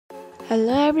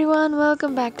Hello everyone,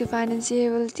 welcome back to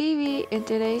Financial TV. In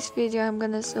today's video, I'm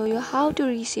gonna show you how to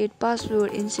reset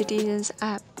password in Citizens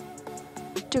app.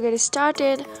 To get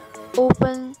started,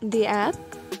 open the app.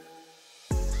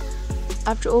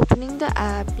 After opening the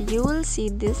app, you will see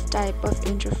this type of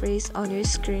interface on your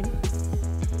screen.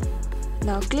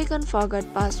 Now click on Forgot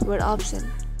Password option.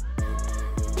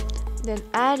 Then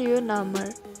add your number.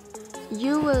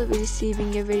 You will be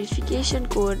receiving a verification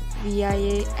code via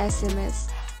a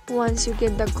SMS. Once you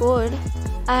get the code,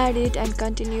 add it and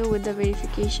continue with the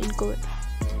verification code.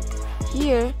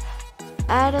 Here,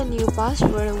 add a new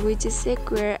password which is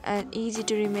secure and easy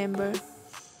to remember.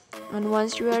 And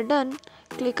once you are done,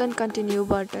 click on continue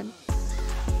button.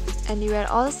 And you are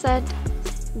all set.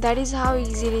 That is how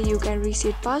easily you can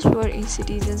reset password in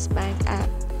Citizens Bank app.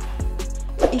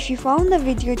 If you found the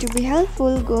video to be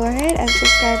helpful, go ahead and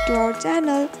subscribe to our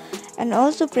channel and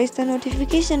also press the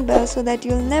notification bell so that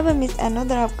you'll never miss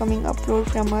another upcoming upload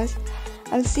from us.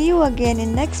 I'll see you again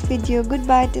in next video.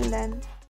 Goodbye till then.